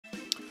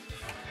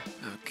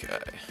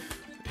Okay.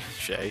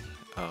 Shay.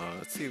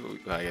 Let's see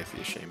what I guess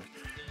he is Shaymin.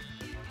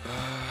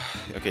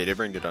 Okay, he did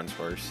bring the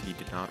Dunsparce. He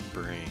did not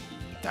bring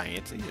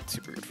Diancie. It's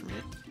super good for me.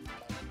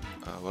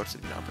 What else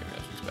did he not bring that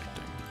I was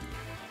expecting?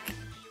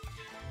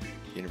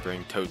 He didn't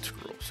bring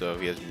Toadscruel, so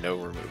he has no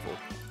removal.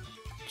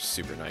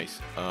 Super nice.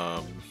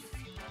 I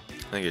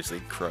think he just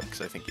lead Crook,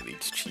 because I think he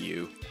leads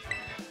Chiyu.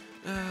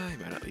 He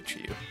might not lead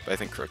Chiyu, but I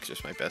think Crook's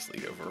just my best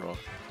lead overall.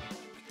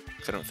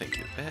 Because I don't think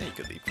he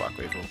could lead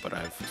Quackwavel, but I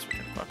have switched to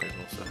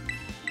Quackwavel, so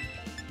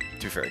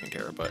too fair I can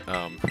Terra. But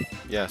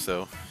yeah,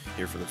 so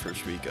here for the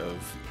first week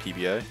of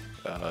PBA,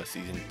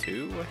 season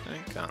 2, I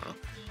think. I don't know.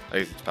 I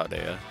guess it's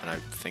Paldea, and I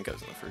think I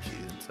was in the first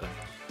season,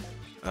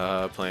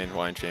 so playing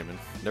Hawaiian Shaymin.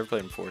 Never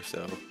played him before,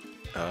 so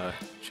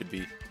should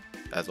be,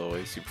 as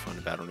always, super fun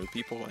to battle new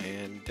people,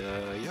 and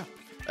yeah.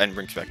 I didn't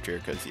bring Spectre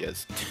because he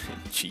has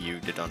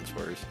Chiyu,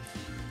 Dunsparce.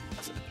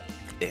 So,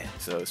 yeah,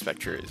 so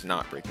Spectre is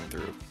not breaking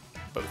through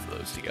both of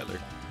those together.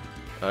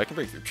 I can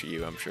break through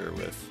Chiyu, I'm sure,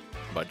 with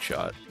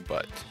Mudshot,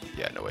 but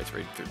yeah, no way it's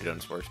breaking through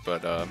Dunsparce.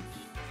 But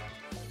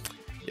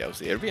yeah, we'll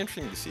see. It'll be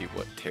interesting to see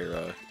what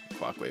Terra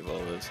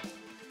Quackwavel is.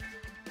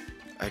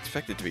 I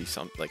expect it to be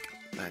something like,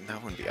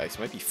 that wouldn't be ice, it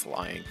might be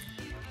flying.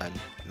 I'm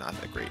not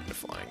that great into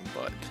flying,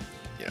 but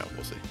you know,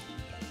 we'll see.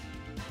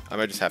 I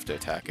might just have to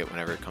attack it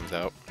whenever it comes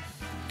out,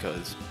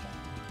 because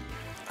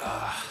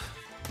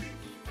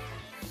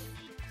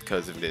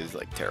if it is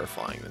like Terra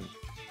flying, then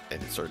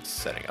and it starts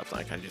setting up, then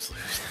I kind of just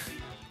lose.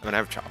 I'm gonna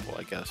have Choppable,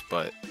 I guess,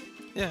 but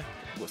yeah,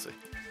 we'll see.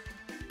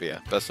 But yeah,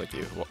 best luck to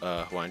you,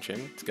 Hawaiian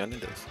Shaymin. Let's get into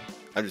this.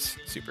 I'm just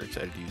super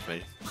excited to use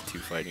my 2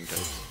 fighting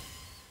types.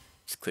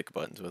 Just click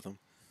buttons with them.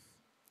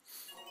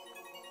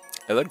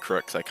 I led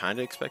Crooks. I kind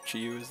of expect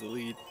Chiyu as the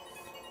lead.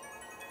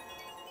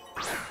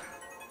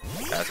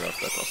 Azeroth,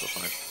 that's also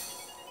fine.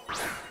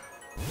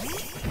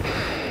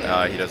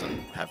 He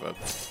doesn't have a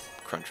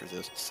crunch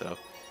resist, so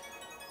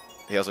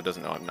he also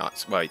doesn't know I'm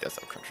not. Well, he does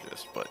have a crunch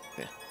resist, but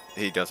yeah,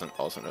 he doesn't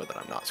also know that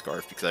I'm not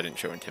Scarf because I didn't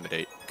show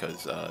Intimidate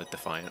because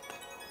Defiant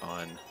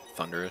on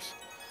Thunderous.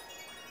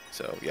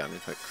 So yeah, I'm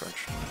gonna put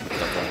Crunch.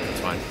 It's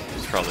fine.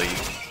 It's probably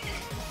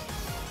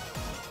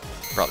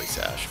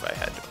Sash if I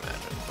had to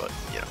imagine, but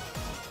you know,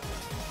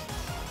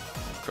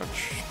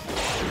 Crunch.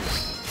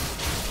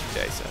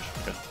 Yeah, he's Sash.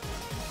 Okay.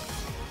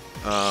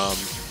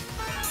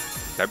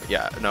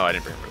 Yeah, no, I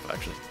didn't bring Removal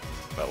actually.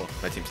 Well,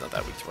 my team's not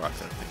that weak to rocks,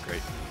 I don't think.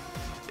 Great.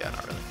 Yeah,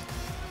 not really.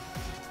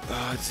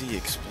 Does he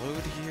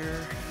explode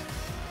here?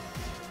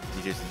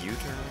 He just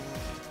U-turn?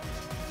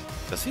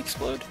 Does he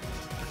explode?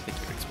 I don't think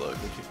you would explode,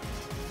 would you?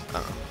 I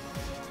don't know.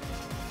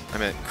 I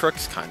mean,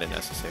 Crook's kind of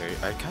necessary.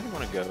 I kind of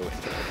want to go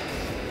into... I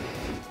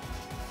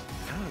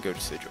kind of want to go to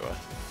Sidua.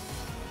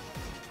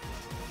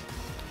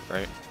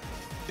 Right?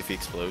 If he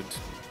explodes.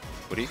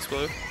 Would he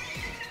explode?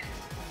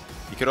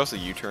 He could also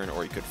U-turn,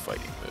 or he could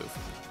fighting move.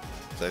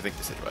 So I think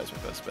the Sidua is my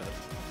best bet.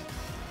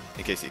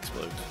 In case he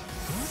explodes.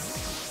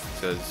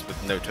 Because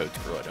with no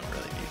Toadscruel, I don't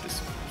really need to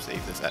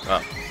save this.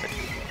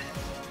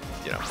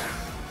 You know.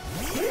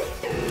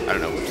 I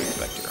don't know what to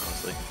expect here,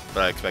 honestly.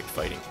 But I expect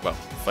fighting. Well,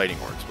 fighting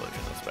or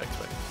explosion, that's what I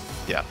expect.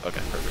 Yeah,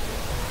 okay, perfect.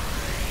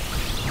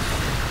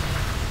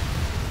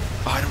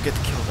 Oh, I don't get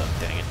the kill though.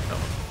 Dang it. No.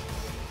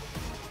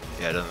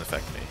 Yeah, it doesn't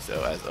affect me.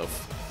 So, as of.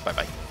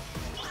 Bye-bye.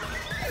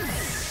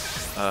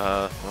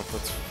 Well,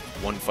 that's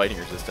 1 fighting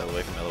resist out of the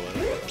way from LOL.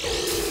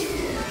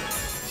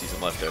 See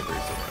some leftovers,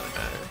 doesn't really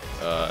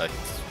matter.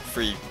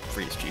 Free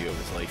his Geo of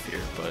his life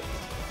here, but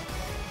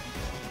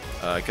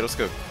I could also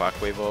go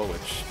Quackwavel,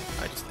 which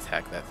I just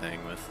attack that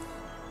thing with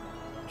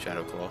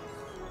Shadow Claw.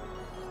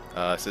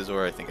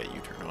 Scizor, I think I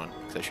U-turn on,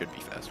 because I should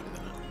be faster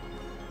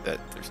than it.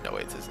 There's no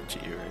way it isn't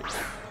Geo, right?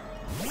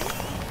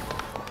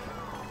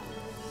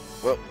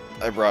 Well,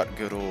 I brought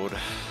good old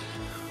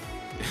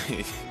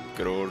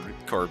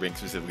Carbink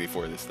specifically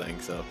for this thing,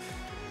 so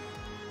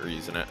we're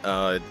using it.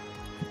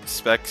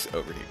 Specs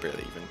overheat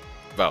barely even.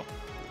 Well,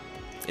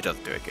 it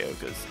doesn't do it go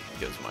because it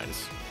goes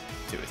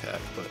 -2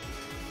 attack, but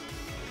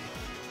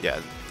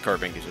yeah,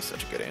 Carbink is just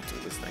such a good answer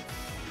to this thing.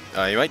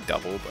 You might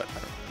double, but I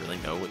don't really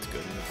know what's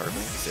good in the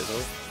Carbink.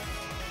 Scizor.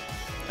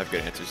 I have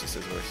good answers to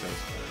Scizor, so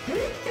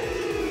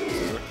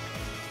Scizor.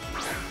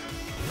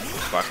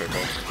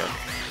 Quackwavel, okay.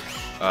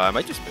 I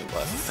might just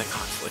Moonblast this thing,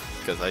 honestly,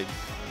 because I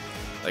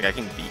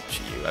can beat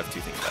Chiyu. I have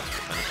 2 things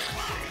faster than it,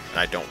 and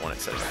I don't want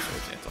it setting up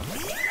Swords Dance on me.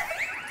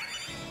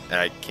 And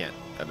I can't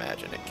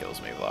imagine it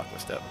kills me with Aqua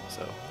Step,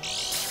 so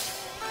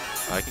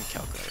I can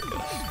calculate, I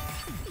guess.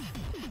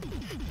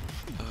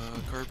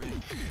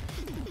 Carbink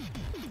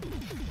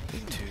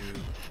into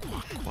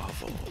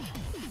Quackwavel.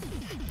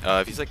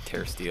 If he's like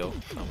Terra Steel,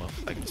 oh well,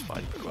 I can just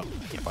body. Well,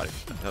 I can't body.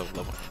 Oh,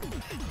 level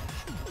 1.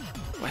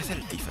 Why is that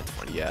a defense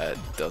 1? Yeah, it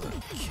doesn't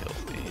kill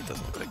me. It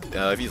doesn't look like.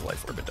 If he's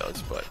Life Orb, it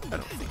does, but I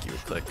don't think you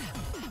would click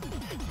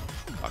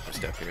Aqua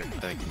Step here. I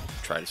think you can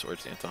try to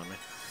Swords Dance on me.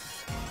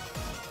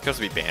 He could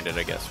also be banded,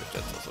 I guess, which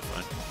that's also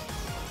fine.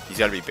 He's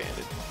got to be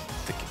banded.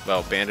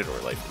 Well, banded or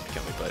Life Orb to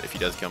kill me, but if he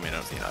does kill me and I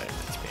don't see an item,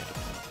 then he's banded.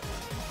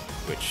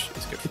 Which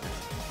is good for me.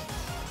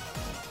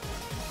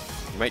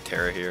 You might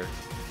Terra here.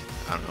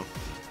 I don't know.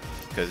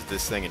 because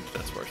this thing and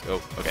Defense Force.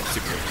 Oh, okay,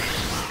 super good.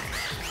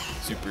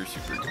 Super good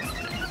for me.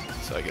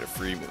 So I get a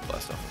free Moon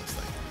Blast off of this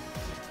thing.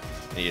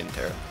 And he didn't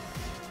Terra.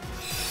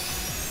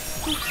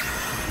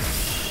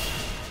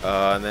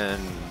 And then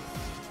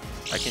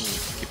I can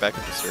get back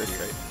up to sturdy,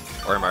 right?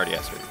 Or I'm already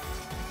at sturdy.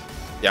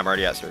 Yeah, I'm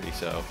already at sturdy,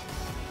 so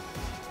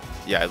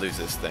yeah, I lose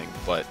this thing,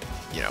 but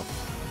you know,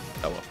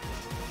 oh well.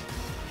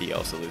 He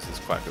also loses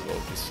Quackable,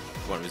 which is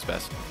one of his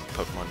best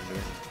Pokemon to do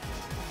it.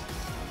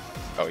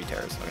 Oh, he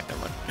tears. Okay, never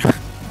mind.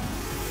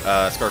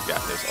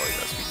 Scorpiocto's always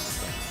outspeeds this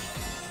thing.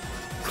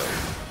 So,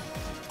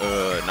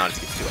 not as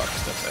good as 2 Aqua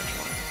Steps,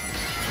 actually.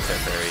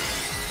 Fairy.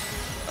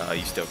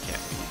 You still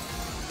can't beat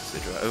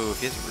Decidueye. Oh,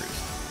 he has a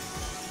Roost.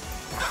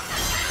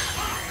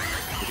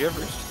 Did you have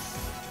Roost?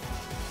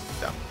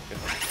 No. Good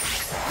one.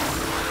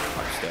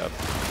 Aqua Step. A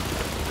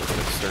little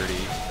bit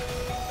sturdy.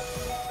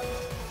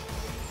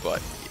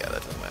 But, yeah,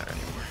 that doesn't matter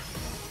anymore.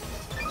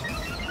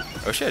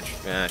 Oh, shit.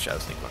 Shadow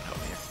Sneak won't help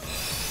me here.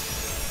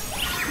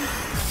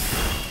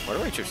 Why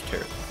do I choose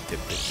Terra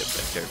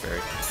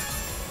Fairy?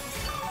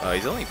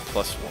 He's only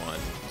 +1,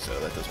 so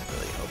that doesn't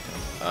really help him.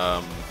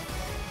 I'm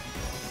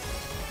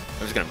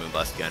just gonna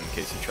Moonblast again in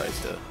case he tries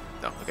to.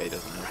 No, okay, he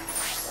doesn't have.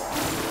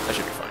 That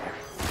should be fine here.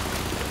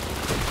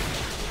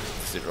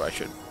 Decidueye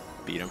should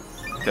beat him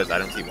because I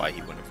don't see why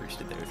he wouldn't have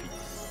roosted there if he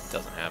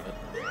doesn't have it.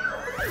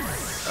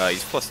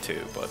 He's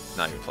 +2, but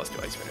not even +2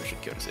 Ice Spinner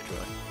should kill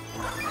Decidueye.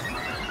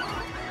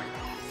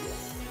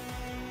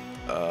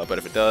 But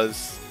if it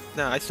does,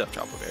 nah, I still have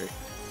Chople Berry.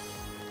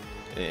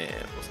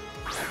 And we'll see.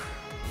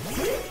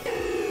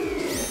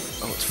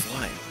 Oh, it's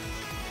flying.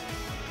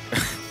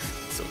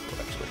 So cool,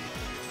 actually.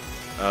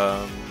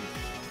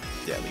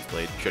 Yeah, Leaf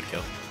Blade should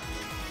kill.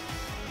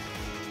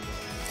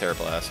 Terra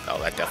Blast. Oh,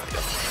 that definitely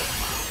doesn't kill.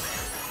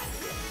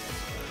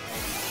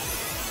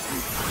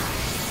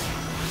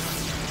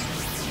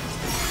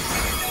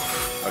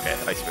 Okay,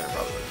 Ice Spinner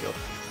probably would kill.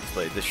 Leaf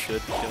Blade. This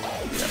should kill.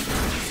 Yeah,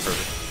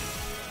 perfect.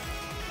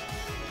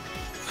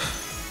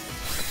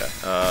 Okay.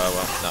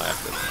 Well, no, I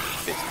have to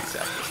basically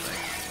zap this thing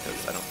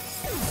because I don't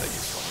think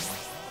it's fun.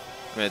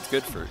 I mean, it's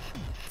good for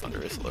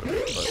Thundurus a little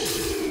bit, but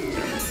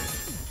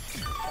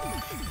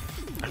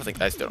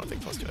I still don't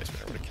think +2 Ice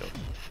Spinner would have killed.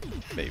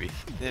 Maybe.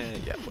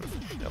 Yeah, would have.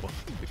 Yeah, well,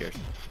 who cares?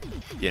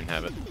 He didn't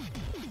have it.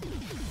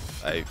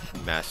 I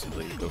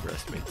massively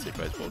overestimated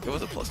Decidueye's bulk. It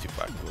was a +2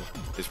 Quackable.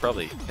 It was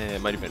probably, it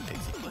might have been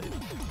Pixie Blade.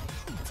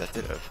 That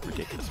did a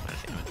ridiculous amount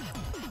of damage.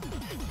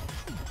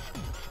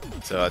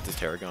 So that's his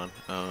Terragon.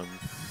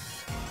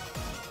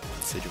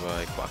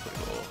 Decidueye,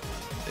 Quackable.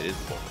 It is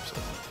the bulk of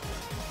something.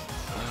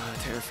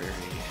 Terra Fairy,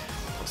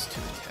 +2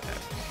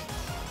 attack.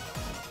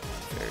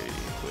 Fairy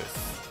with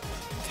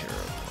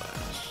Terra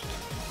Blast.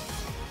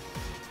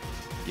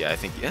 Yeah, I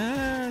think,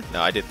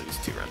 no, I did lose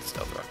 2 rounds of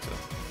Stealth Rock, so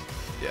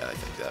yeah, I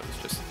think that was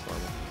just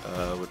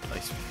normal. Would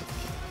Ice Spinner?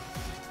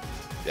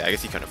 Yeah, I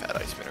guess he kind of had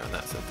Ice Spinner on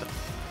that set, though.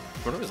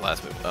 What was his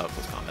last move?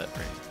 Close Combat,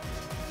 right?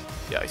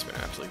 Yeah, Ice Spinner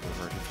absolutely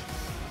converted.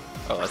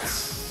 Oh,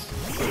 that's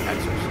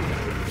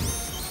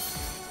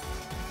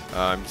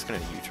I'm just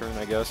gonna U-turn,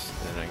 I guess,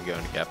 and then I can go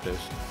into Gyarados.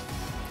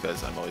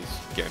 Because I'm always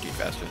guaranteed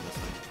faster than this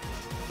thing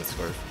with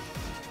Scarf.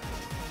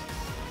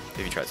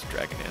 If he tries to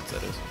Dragon Dance,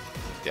 that is.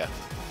 Yeah.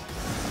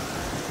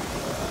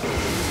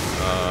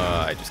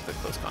 I just clicked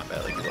Close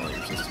Combat, like his only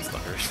resistance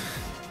Thundurus.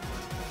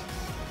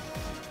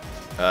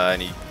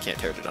 And he can't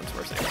tear it on his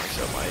horse anymore,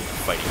 so my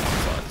fighting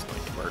onslaught is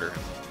going to murder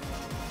him.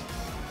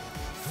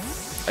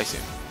 I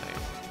assume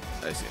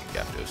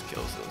Gyarados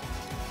kills the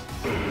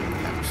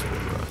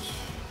Sword Rush.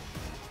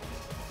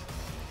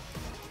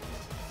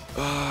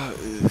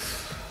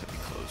 That'd be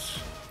close.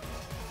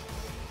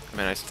 I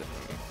mean,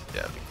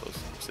 yeah, it'd be close.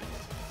 We'll see.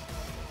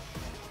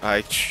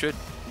 I should,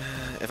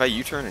 if I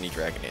U-turn and he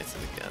Dragon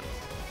Dances again.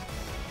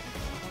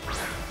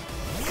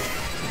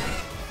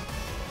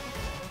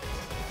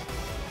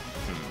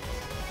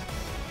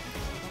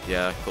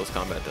 Yeah, Close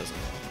Combat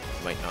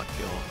might not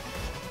kill.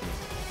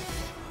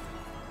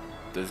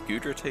 Does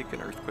Goodra take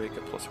an Earthquake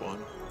at +1?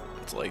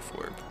 It's Life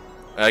Orb.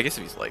 I guess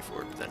if he's Life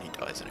Orb, then he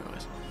dies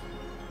anyways.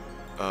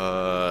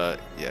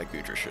 Yeah,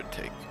 Goodra should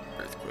take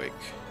Earthquake.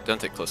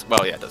 Doesn't take Close...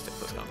 Well, yeah, it does take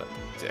Close Combat.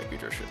 So yeah,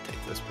 Goodra should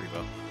take this pretty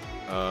well.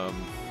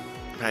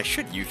 I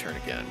should U-turn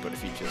again, but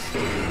if he just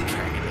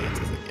Dragon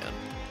Dances again.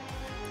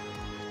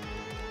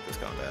 Close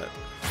Combat.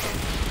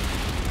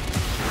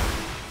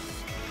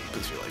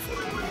 Please be Life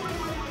Orb.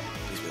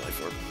 Please be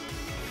Life Orb.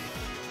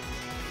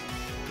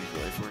 Please be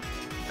Life Orb.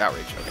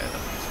 Outrage, okay, that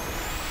makes sense.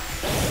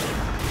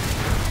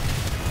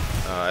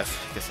 I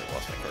guess I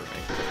lost my card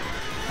rank.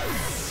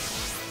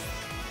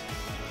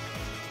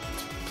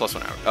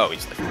 +1 hour. Oh,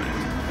 he's like,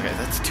 okay,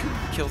 that's 2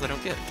 kills I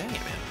don't get. Dang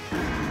it, man.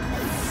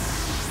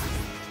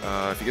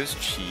 If he goes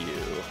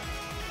Chiyu,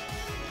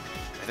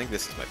 I think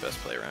this is my best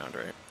play around,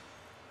 right?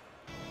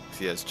 So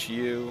he has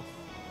Chiyu,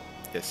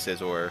 he has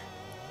Scizor,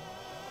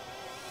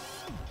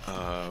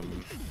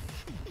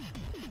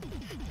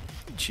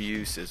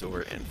 Chiyu,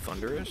 Scizor, and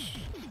Thundurus.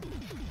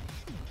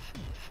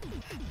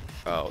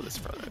 Oh, this is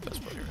probably my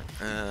best play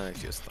around. If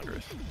he goes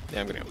Thundurus.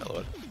 Yeah, I'm gonna go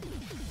Mellow.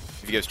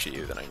 If he goes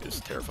Chiyu, then I can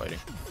just Terra Fighting.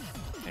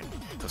 And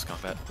second. Close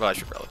combat. Well, I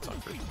should Relics on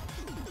first.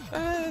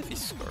 If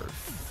he's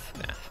Scarf.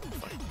 Nah,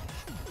 fine.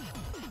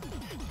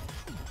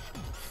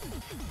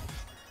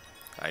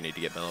 I need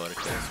to get Melodic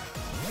Dance.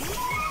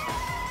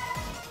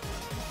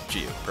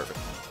 Geo, perfect.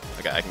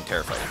 Okay, I can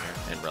Terrify him here,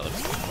 and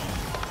Relics.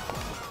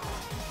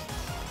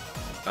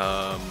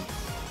 I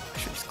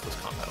should just close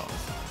combat on him.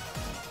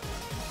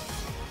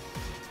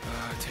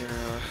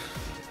 Terra...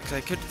 Because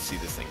I could see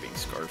this thing being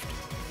Scarfed.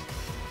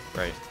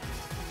 Right.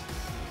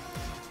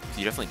 So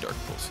you definitely Dark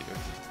Pulse here.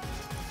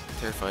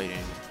 Terrifying,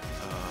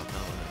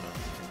 Melanoma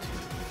into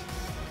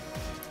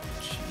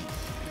G.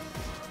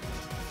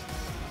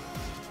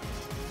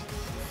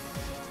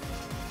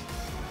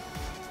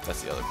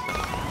 That's the other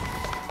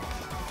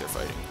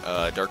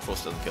Terrifying. Dark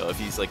Pulse doesn't kill. If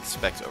he's like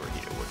Specs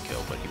Overheat, it would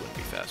kill, but he wouldn't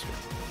be faster.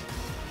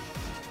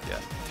 Yeah,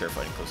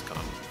 Terrifying close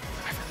combat.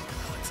 I really want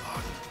Relics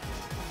on.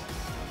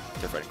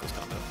 Terrifying close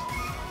combat.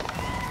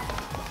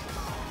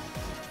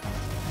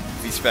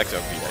 If he Specs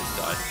Overheat, I just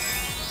die.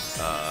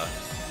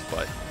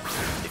 But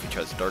if he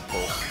tries Dark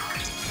Pulse, I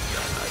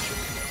should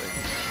be nothing.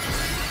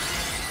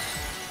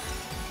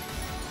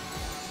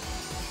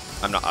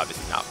 I'm not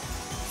obviously not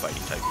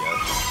fighting type yet.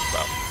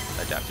 Well,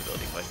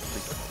 adaptability fight.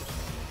 Please Dark Pulse.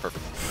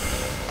 Perfect.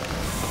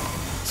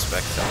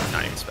 Specs,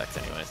 not even Specs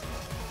anyways.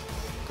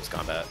 Close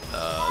combat.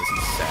 This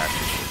is Sash,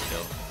 it should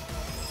kill.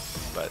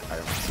 But I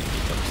don't see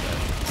any other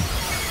Sash.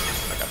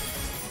 Okay.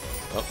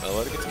 Oh,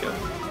 Melodic gets killed.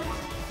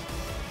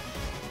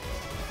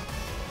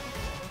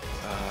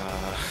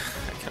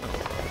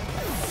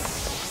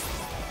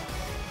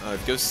 If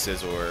it goes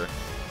Scizor,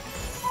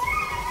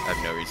 I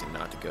have no reason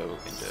not to go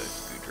into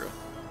Goodra.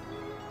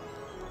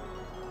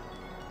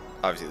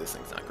 Obviously this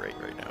thing's not great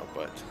right now,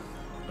 but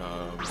I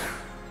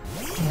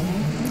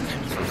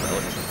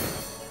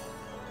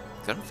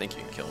don't think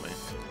you can kill me.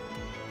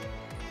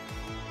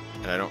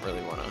 And I don't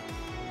really wanna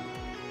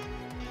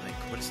like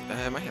what is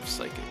I might have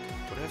Psychic.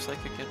 Would I have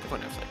Psychic against? I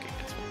wouldn't have Psychic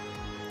against me.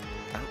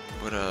 I don't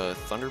would a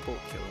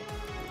Thunderbolt kill?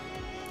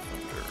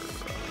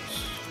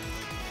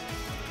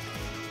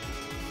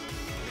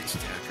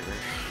 Attacker.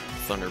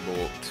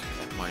 Thunderbolt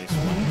at -1 -1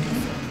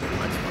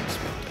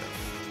 spell def.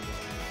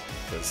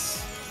 Because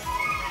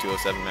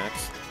 207 max?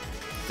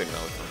 Couldn't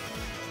Relic on.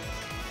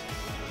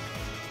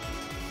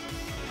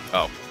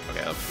 Oh,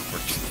 okay, that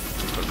works.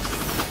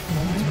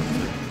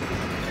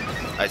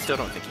 I still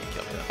don't think he can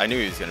kill me. I knew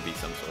he was going to be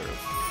some sort of...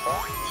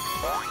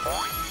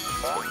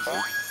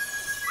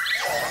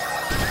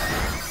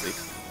 Sleep.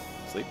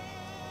 Sleep.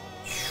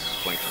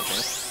 20%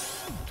 chance.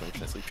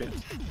 20% sleep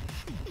chance.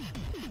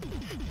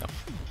 No.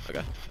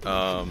 Okay.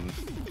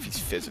 If he's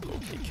physical,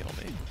 can he kill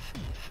me?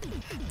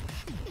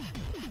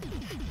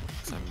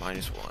 Because I'm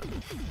 -1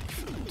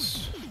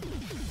 defense.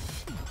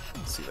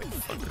 Let's see, like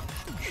Thunder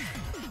Punch.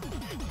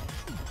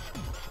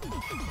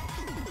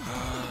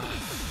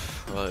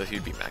 Well,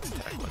 he'd be max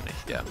attack, wouldn't he?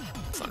 Yeah,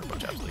 Thunder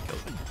Punch absolutely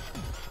kills me.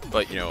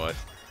 But you know what?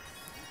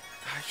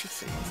 I should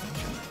say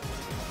Thunder.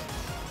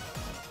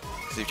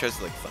 Because if he tries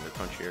to like Thunder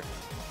Punch here,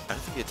 I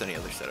don't think he gets any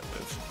other setup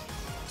moves.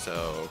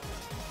 So.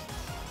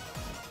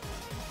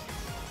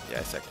 Yeah,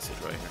 I sacked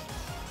Sidway here.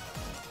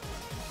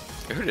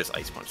 I could just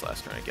Ice Punch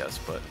last turn, I guess,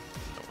 but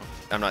oh well.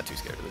 I'm not too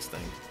scared of this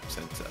thing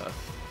since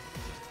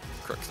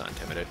Crook's not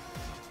intimidated.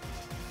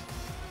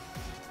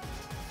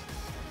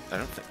 I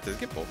don't think. Does it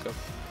get Bulk Up?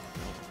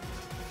 No.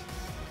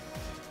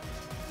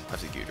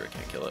 Obviously, Goodra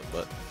can't kill it,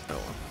 but oh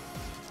well.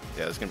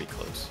 Yeah, it's gonna be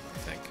close, I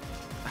think.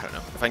 I don't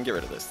know. If I can get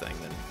rid of this thing,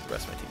 then the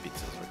rest of my team beats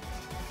Scizor.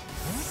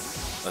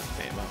 Let's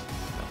pay him up.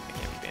 No, it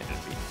can't be banded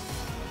and beaten.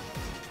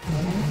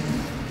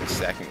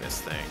 Sacking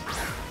this thing.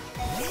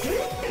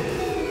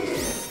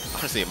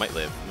 Honestly, it might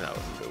live. No,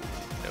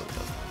 it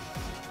doesn't.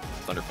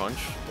 Thunder Punch.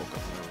 Woke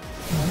up.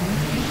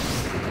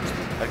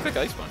 I click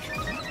Ice Punch.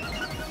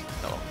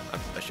 Oh,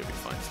 I should be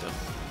fine still.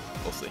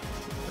 We'll see.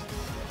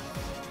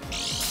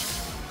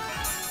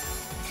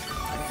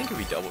 I think it'd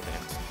be double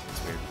dance.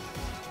 It's weird.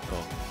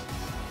 Oh.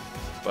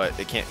 But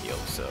it can't heal,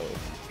 so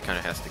it kind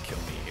of has to kill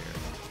me here.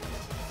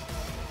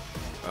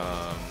 I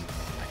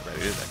can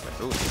ready to that.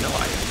 Oh, no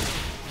item.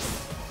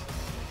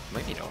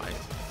 Might be no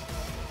item.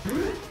 I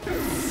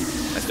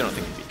still don't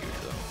think it'd be good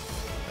though.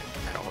 Like,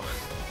 at all.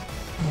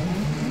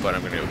 But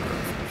I'm gonna go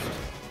Crunch first.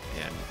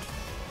 And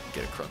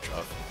get a Crunch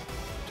off.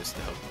 Just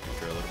to help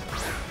Goodra a little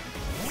bit.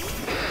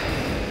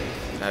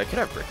 I could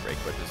have Brick Break,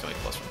 but there's only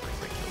 +1 Brick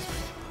Break kills me.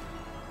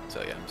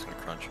 So yeah, I'm just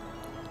gonna Crunch.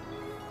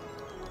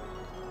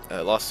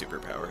 I lost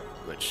Superpower,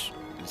 which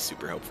is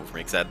super helpful for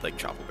me, because I had like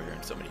Chopple Bear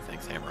and so many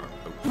things. Hammer on.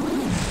 Oh.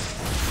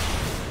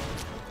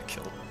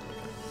 Kill.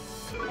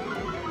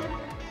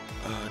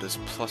 Does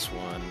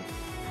 +1.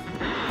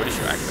 What is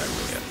your acrobat?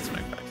 Yeah, that's my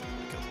acrobat.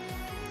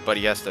 But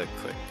he has to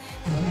click.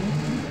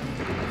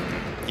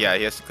 Yeah,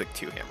 he has to click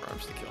 2 Hammer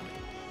Arms to kill me.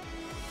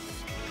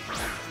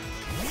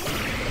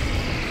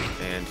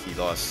 And he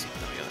lost.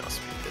 No, he only lost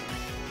speed, didn't he?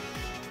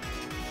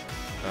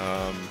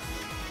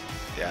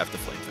 Yeah, I have to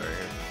Flamethrower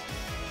here.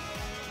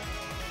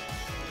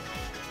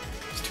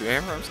 Does 2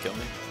 Hammer Arms kill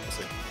me? We'll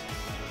see.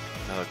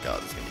 Oh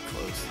god, this is gonna be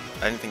close.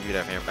 I didn't think you'd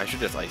have Hammer. I should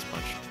just Ice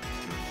Punch.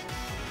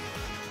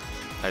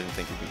 I didn't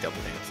think it'd be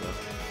double dance though.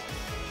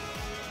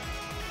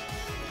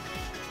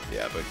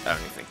 Yeah, but I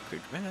don't even think it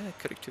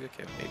could have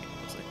 2K, maybe,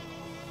 we'll see.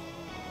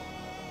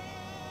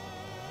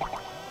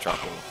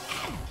 Tropical.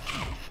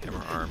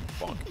 Hammer arm,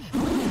 bonk.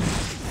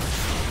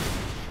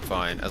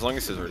 Fine, as long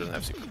as Scizor doesn't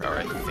have superpower,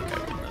 I think I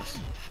win this.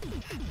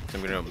 So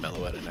I'm gonna go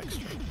mellow at it next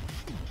turn.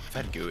 I've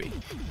had gooey.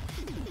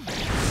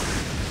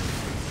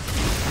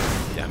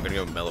 Yeah, I'm gonna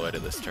go mellow at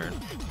it this turn,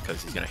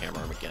 because he's gonna hammer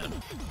arm again.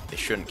 They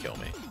shouldn't kill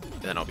me.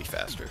 And then I'll be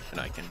faster, and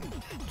I can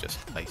just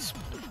ice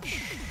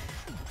punch.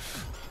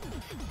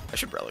 I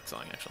should relic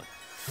song actually.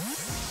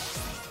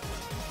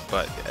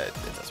 But it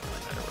doesn't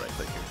really matter what I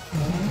click here.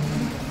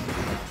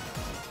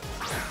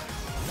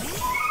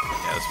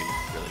 Yeah, this would be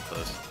really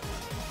close.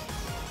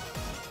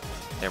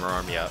 Hammer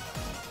arm, yeah.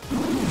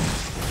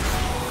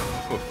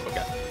 Ooh,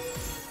 okay.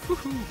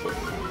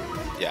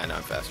 Yeah, now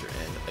I'm faster,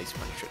 and ice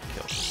punch shouldn't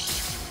kill.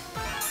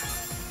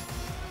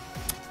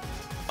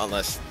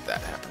 Unless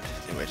that happened,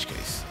 in which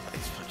case,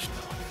 ice punch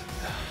no.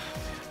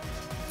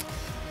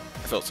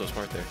 I felt so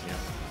smart there, you know.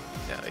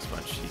 Yeah, ice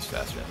punch, he's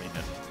faster than me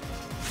now.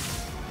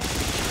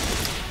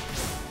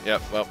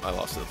 Yep, well, I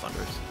lost to the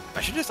Thunders.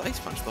 I should just ice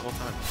punch the whole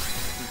time.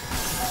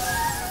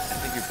 I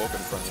think you both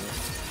in front of me.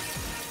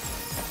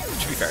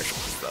 To be fair, I should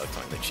just relic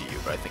song the Chi-Yu,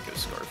 but I think it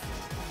was Scarf.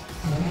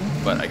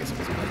 But I guess it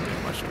wasn't really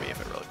doing much to me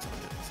if I relic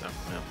songed it, so,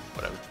 yeah,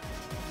 whatever.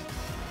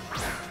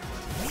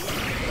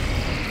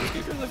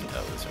 Scooter doesn't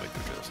know this, so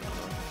Scooter doesn't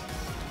know.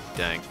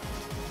 Dang.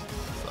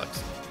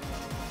 Sucks.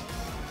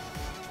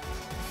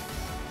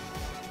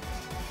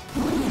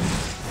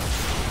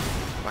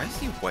 Why is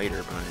he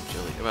whiter behind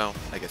agility? Well,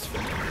 I guess.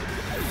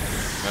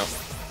 Well,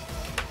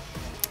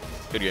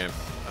 good game.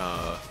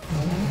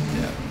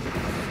 Yeah.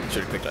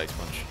 Should have picked Ice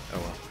Punch. Oh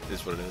well, it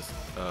is what it is.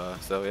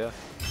 So yeah,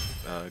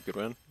 good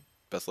win.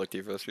 Best luck to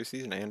you for the rest of the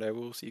season, and I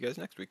will see you guys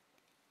next week.